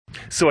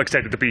So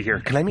excited to be here.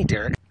 Can I meet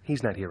Derek?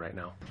 He's not here right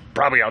now.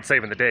 Probably out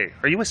saving the day.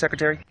 Are you a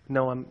secretary?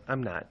 No,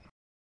 I'm not.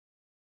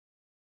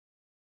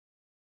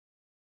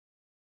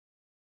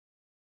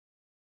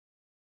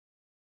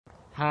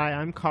 Hi,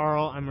 I'm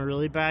Carl. I'm a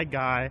really bad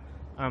guy.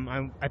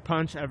 I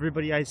punch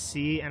everybody I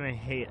see, and I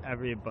hate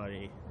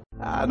everybody.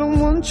 I don't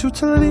want you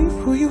to leave.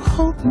 Will you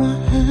hold my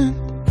hand?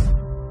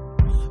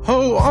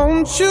 Oh,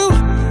 won't you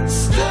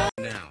stay?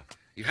 Now,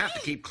 you have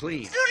to keep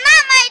clean. You're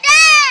not my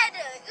dad!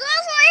 You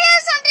also want to hear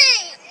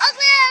something!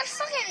 Ugly ass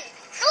fucking...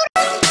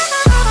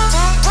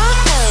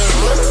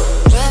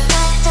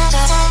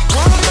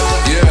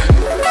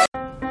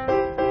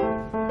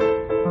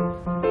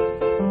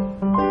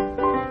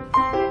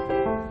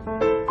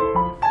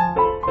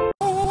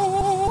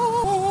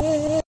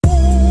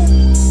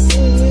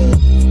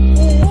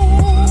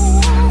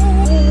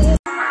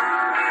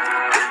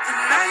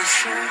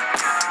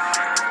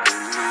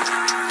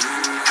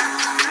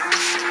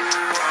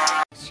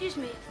 Excuse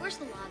me, where's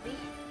the lobby?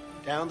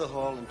 Down the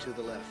hall and to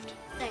the left.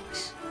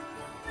 Thanks.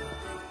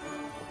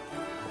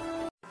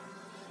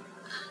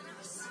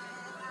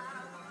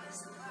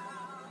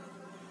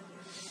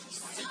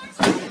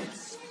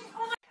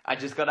 I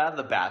just got out of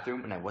the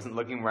bathroom and I wasn't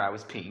looking where I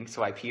was peeing,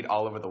 so I peed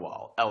all over the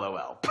wall.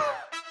 LOL. Do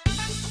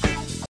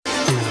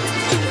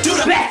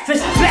the back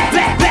fist, back.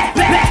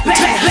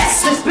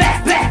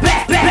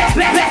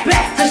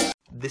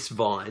 This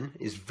vine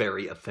is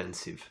very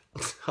offensive.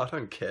 I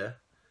don't care.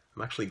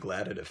 I'm actually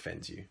glad it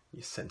offends you,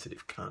 you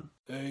sensitive cunt.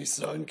 Hey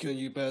son, can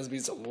you pass me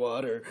some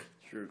water?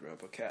 Sure,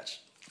 Grandpa, catch.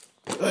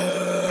 No,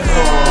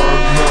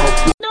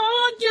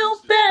 you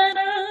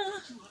better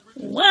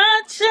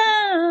watch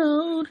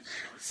out.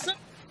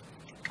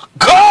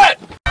 Cut!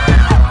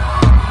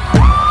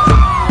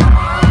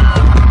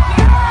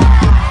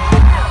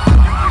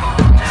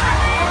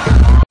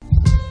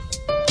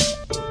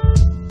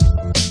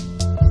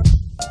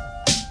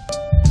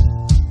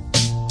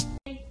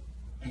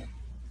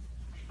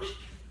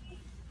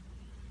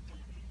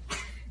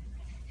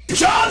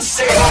 John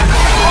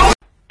Cena!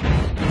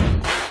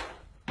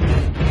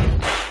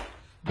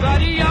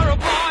 Buddy, you're a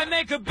boy,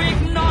 make a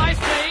big noise.